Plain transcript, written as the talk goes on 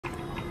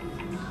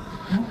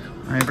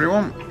Hey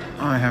everyone,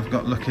 I have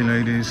got Lucky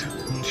Lady's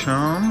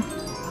charm.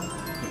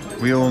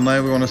 We all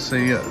know we want to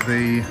see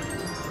the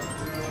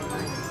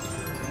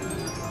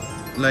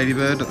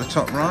ladybird at the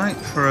top right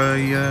for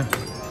a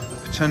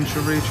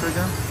potential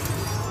retrigger.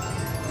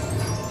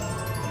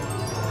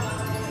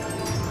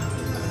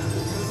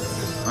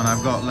 And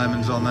I've got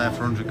lemons on there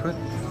for 100 quid.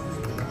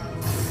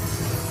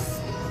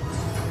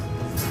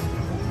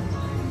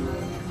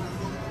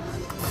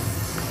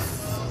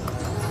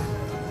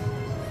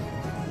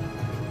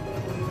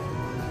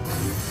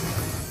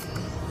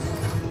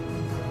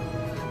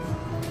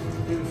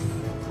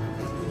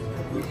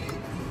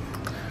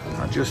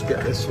 I'll just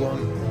get this one.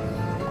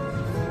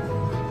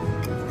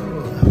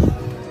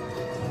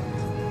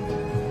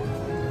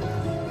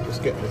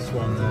 Just get this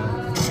one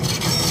going.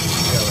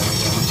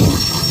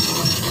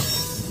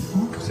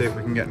 See if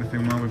we can get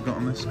anything while we've got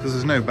on this, because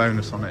there's no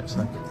bonus on it,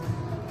 so.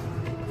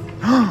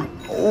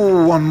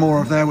 Oh, one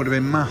more of there would have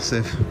been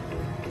massive.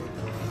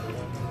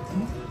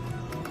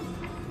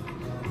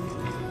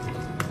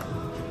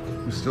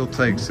 We still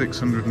take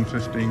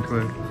 615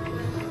 quid.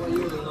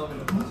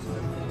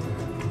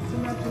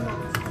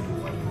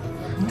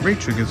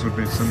 Retriggers would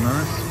be some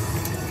nice.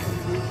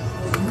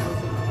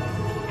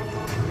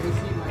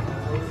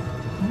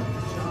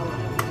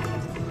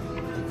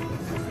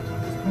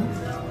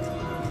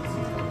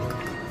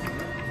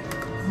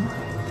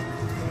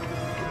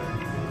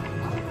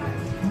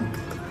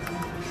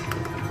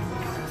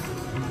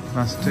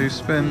 Last two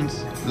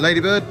spins.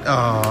 Ladybird.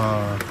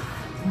 Ah. Oh.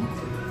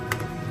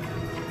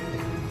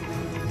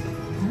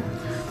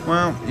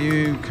 Well,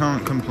 you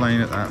can't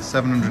complain at that.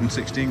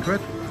 716 quid.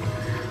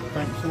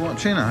 Thanks for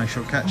watching. I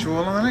shall catch you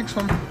all on the next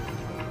one.